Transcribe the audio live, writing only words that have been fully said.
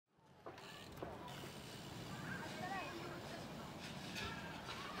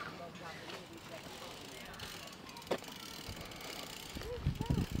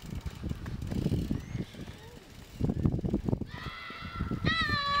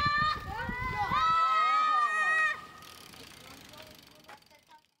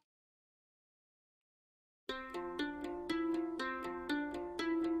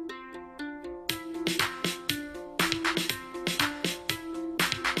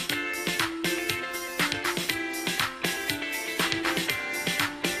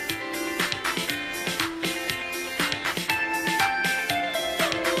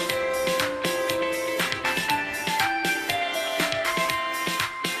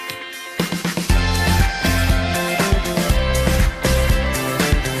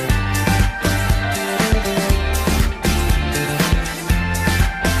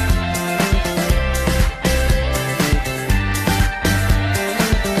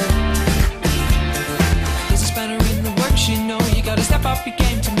off your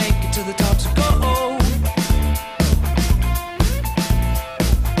game to make it to the top, so go.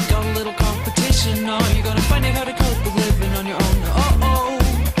 Got a little competition, or you're gonna find out how to cope with living on your own. Oh-oh,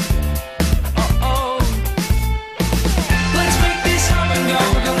 oh-oh. Let's make this happen, go.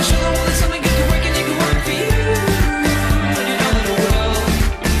 We're gonna show them all that something good can work and it can work for you. And you know that it will.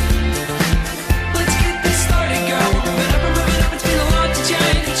 Let's get this started, go. We're moving up, it's been a lot to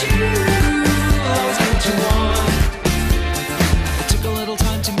change, but you always get what you want. It took a little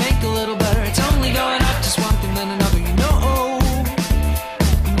time to make a little better. It's only going up, just one thing then another, you know.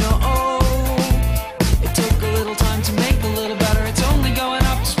 You know. It took a little time to make a little better. It's only going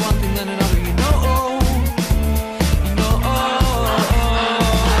up, just one thing then another, you know. You know.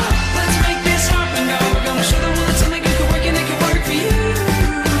 Let's make this happen, go. We're gonna show them all that something good can work and it can work for you.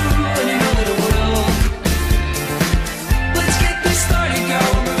 And you know that it will. Let's get this started, go.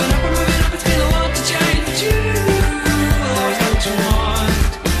 We're moving up, it's been a lot to change, but you always know what you want.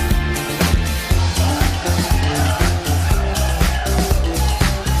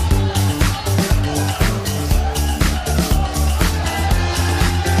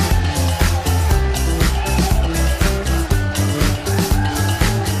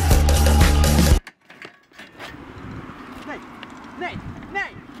 Nej, nej,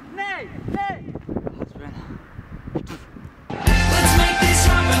 nej, nej, nej! Let's make this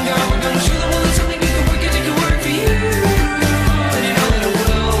happen, go. We're gonna show them all that something good can work and it can work for you. And you know that it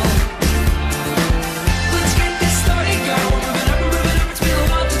will. Let's get this started, go. We're moving up, it's been a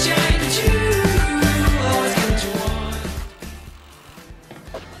lot to change, but you always get what you want.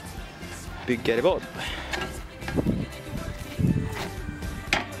 Bygga revolv.